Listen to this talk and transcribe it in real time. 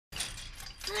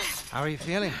How are you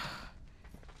feeling?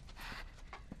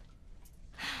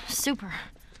 Super.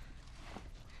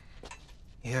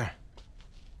 Here.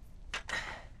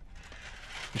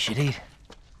 You should eat.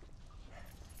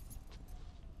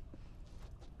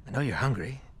 I know you're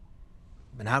hungry.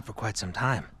 You've been out for quite some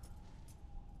time.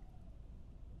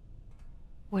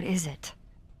 What is it?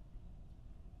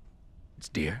 It's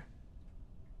deer.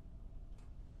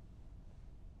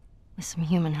 With some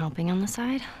human helping on the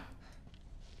side?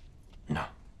 No.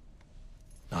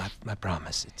 No, I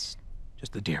promise. It's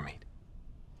just the deer meat.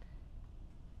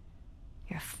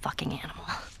 You're a fucking animal.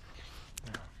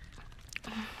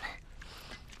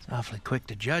 It's awfully quick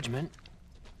to judgment.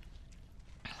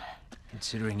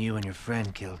 Considering you and your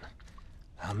friend killed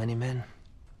how many men?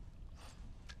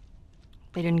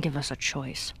 They didn't give us a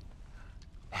choice.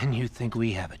 And you think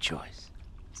we have a choice?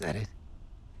 Is that it?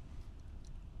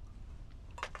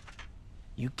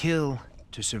 You kill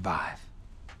to survive.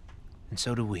 And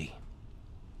so do we.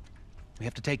 We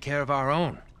have to take care of our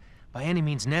own, by any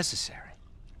means necessary.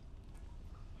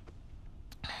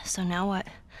 So now what?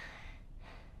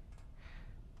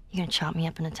 You gonna chop me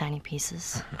up into tiny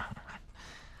pieces?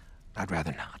 I'd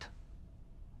rather not.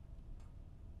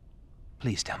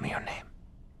 Please tell me your name.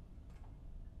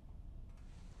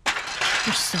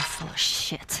 You're so full of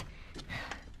shit.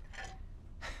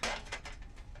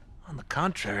 On the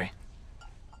contrary,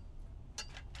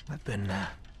 I've been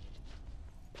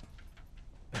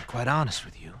quite honest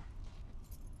with you.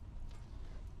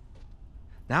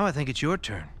 Now I think it's your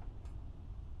turn.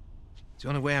 It's the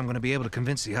only way I'm going to be able to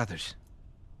convince the others.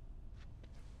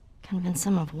 Convince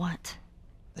them of what?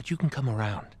 That you can come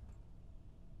around.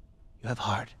 You have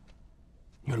heart.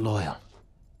 You're loyal.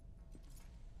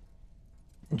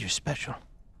 And you're special.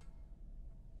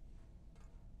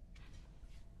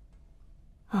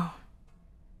 Oh.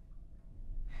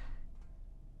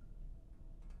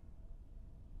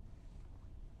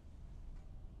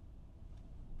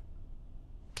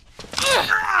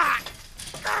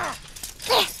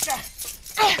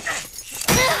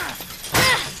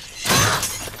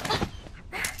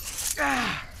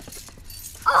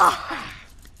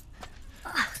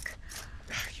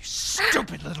 You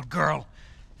stupid little girl.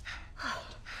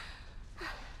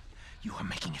 You are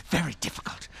making it very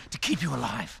difficult to keep you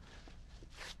alive.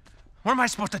 What am I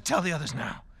supposed to tell the others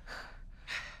now?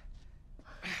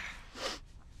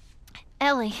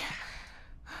 Ellie.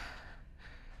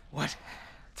 What?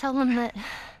 Tell them that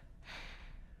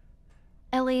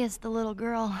Ellie is the little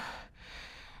girl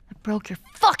that broke your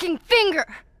fucking finger!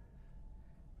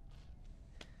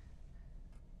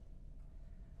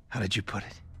 How did you put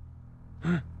it?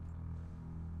 Hmm?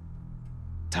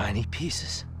 Tiny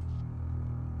pieces.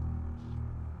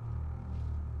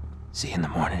 See you in the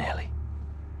morning, Ellie.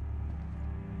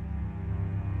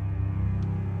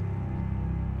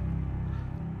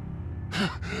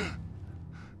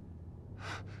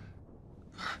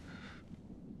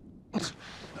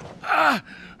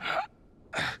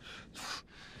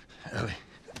 Ellie.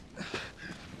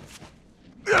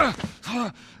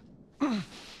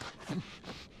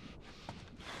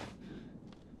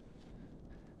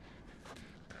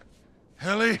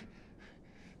 Ellie?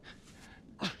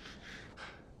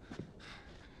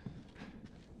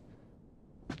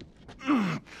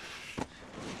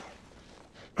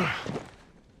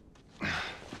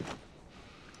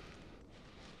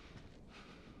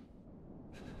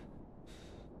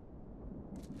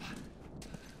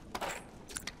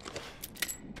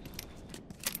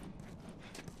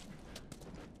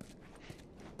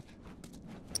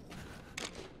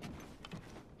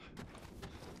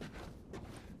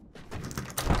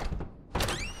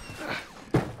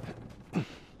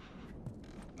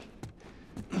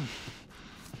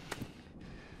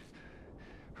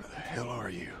 Where the hell are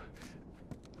you?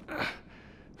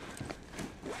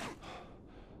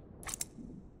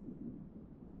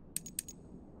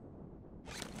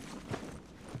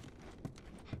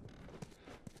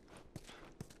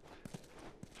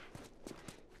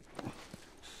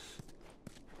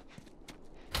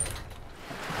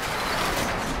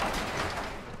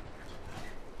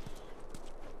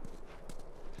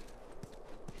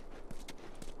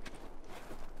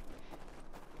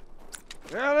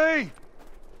 Ellie!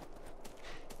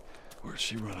 Where'd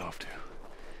she run off to?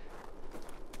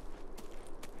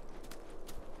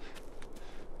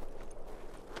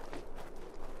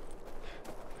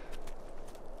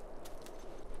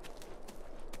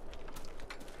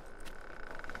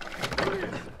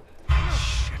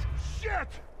 Shit!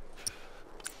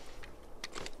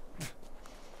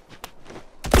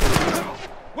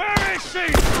 Where is she?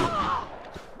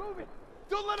 Move it!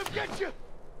 Don't let him get you!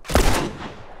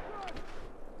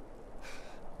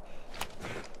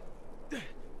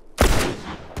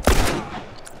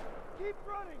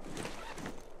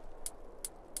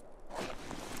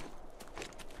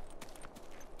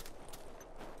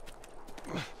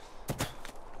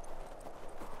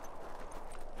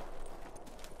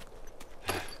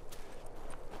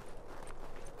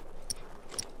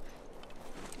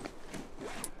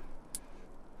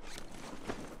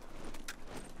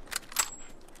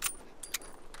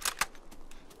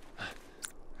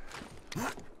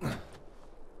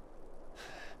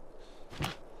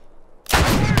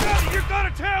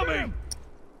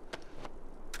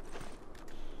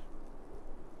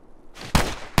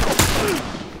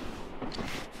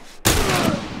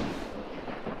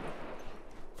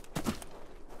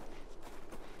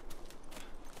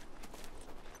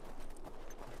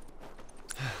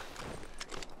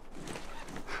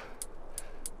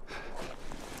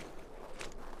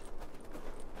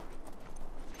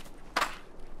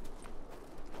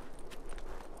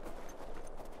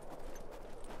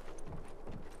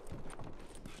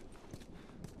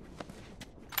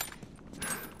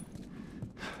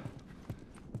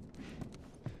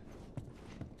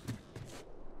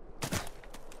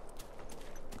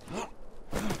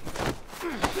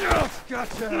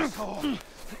 Gotcha, asshole.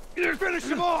 Finish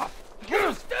him off! Hold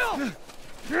him still!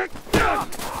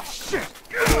 Oh, shit!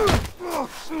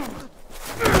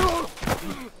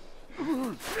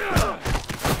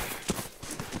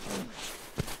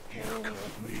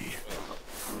 Handcuff me.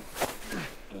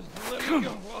 Let me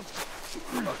go. I'll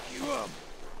fuck you up.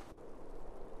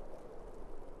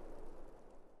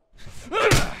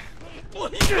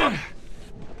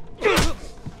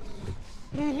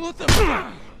 What the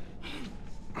fuck?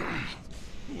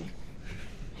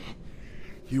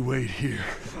 You wait here.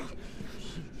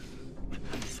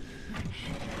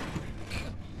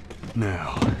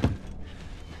 Now,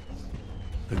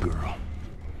 the girl.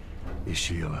 Is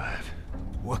she alive?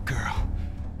 What girl?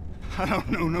 I don't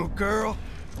know no girl.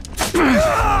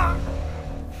 Fuck!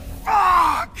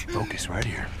 Focus right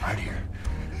here, right here.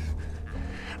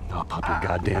 I'll pop your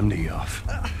goddamn knee off.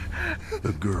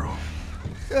 The girl.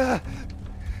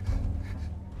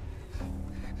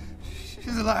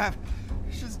 She's alive.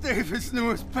 She's David's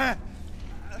newest pet.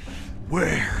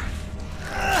 Where?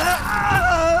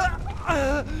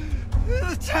 In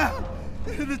the town.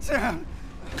 In the town.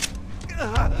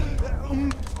 Now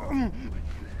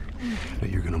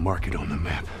you're gonna mark it on the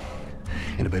map.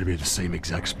 And it better be the same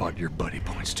exact spot your buddy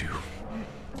points to.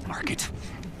 Mark it.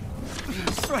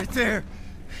 It's right there.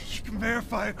 You can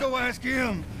verify it. Go ask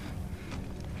him.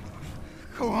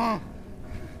 Go on.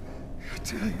 I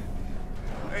tell you,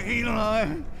 I ain't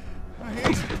lying. I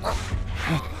ain't.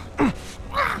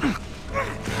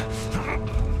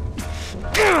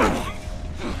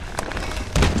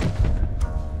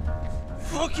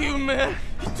 Fuck you, man.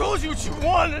 He told you what you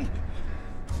wanted.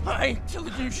 I ain't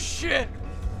telling you shit.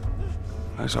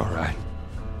 That's all right.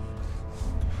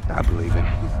 I believe him.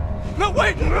 No,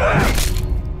 wait!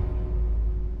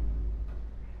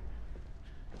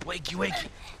 Wakey, wakey.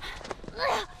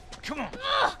 Come on.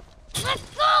 Let's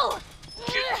go!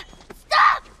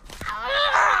 Stop!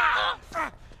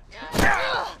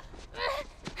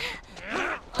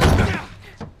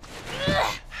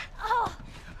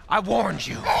 I warned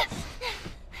you. I'm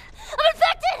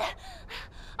infected!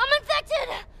 I'm infected!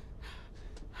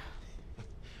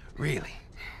 Really?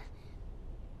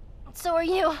 So are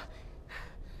you.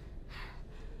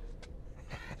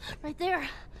 Right there.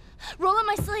 Roll up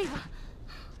my sleeve.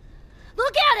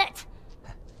 Look at it!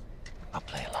 I'll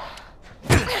play along.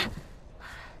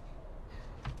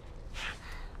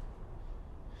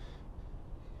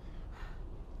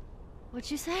 What'd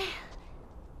you say?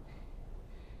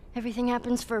 Everything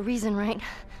happens for a reason, right?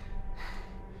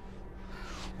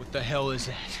 What the hell is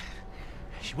that?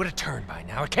 She would have turned by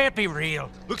now. It can't be real.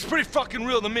 Looks pretty fucking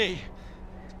real to me.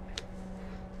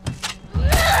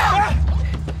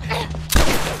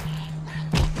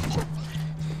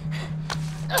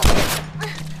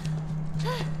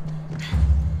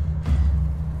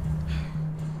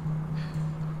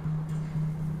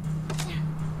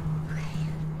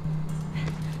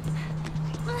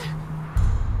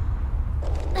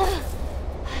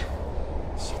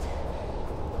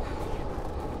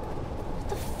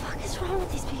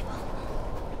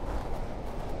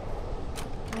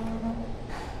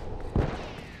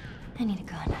 I need a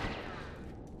gun.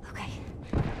 Okay,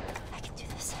 I can do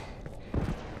this.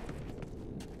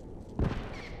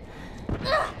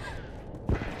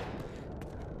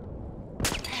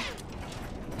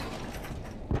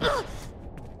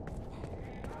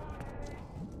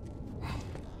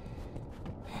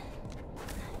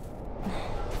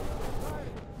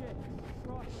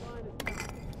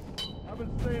 I've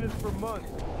been saying this for months.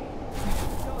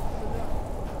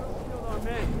 Killed our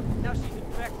men. Now she's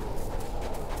infected.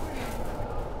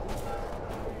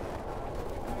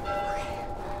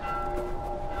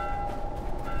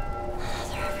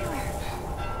 They're everywhere.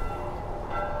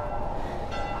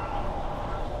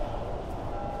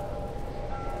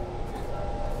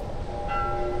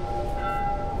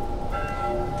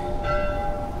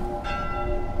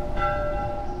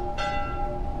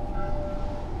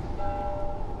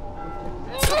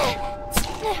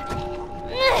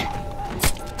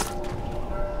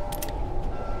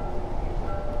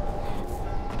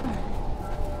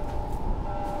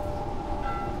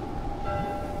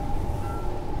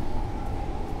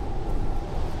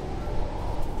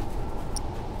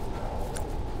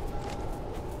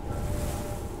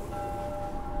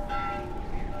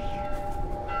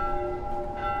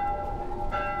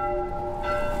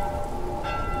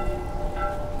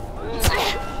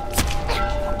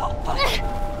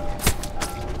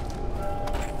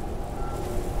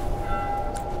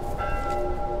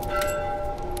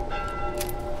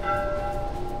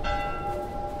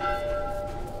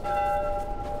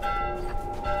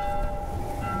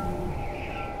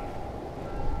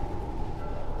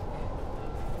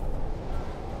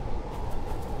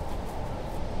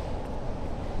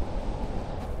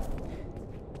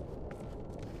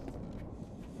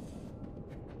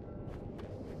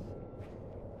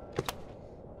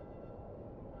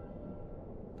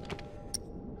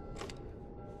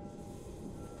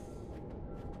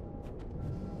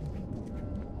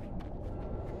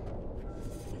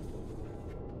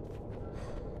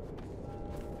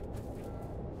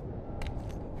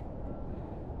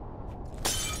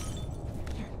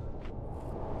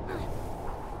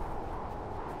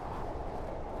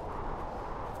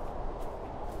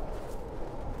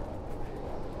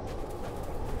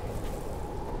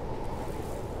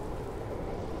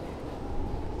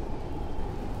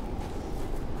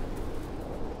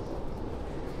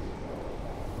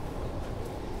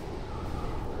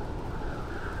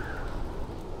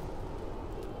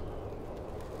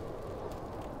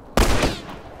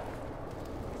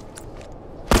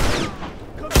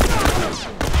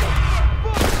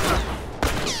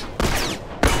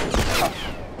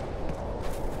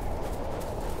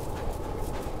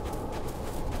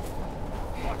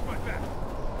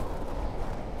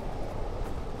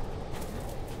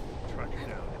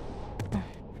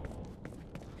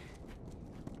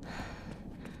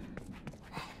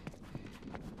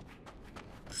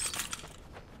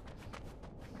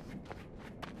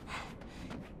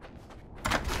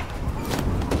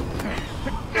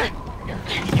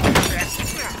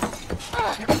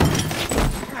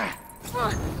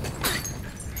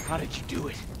 do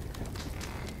it.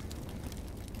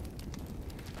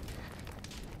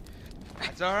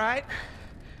 That's all right.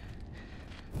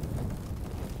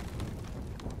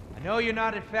 I know you're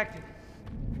not infected.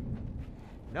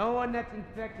 No one that's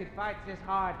infected fights this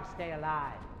hard to stay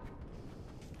alive.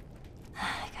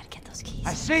 I gotta get those keys.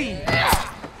 I see you.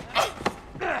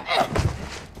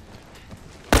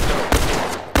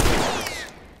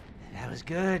 That was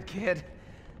good, kid.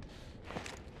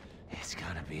 It's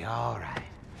gonna be all right.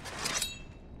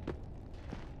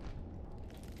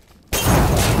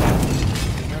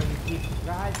 You know you keep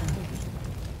surprising me.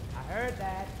 I heard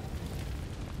that.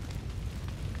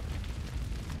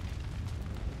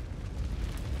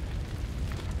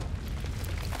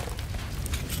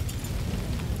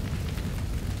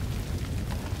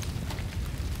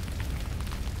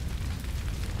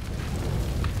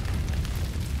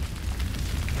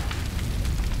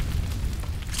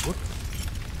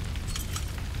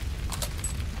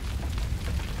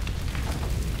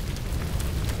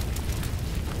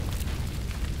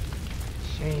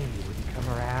 Shame you wouldn't come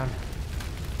around.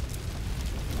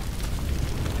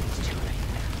 It's too late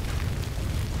now.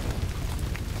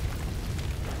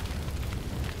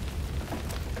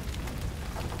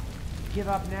 Give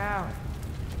up now.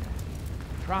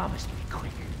 Promise to be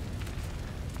quicker.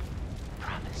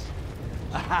 Promise.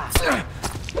 Aha!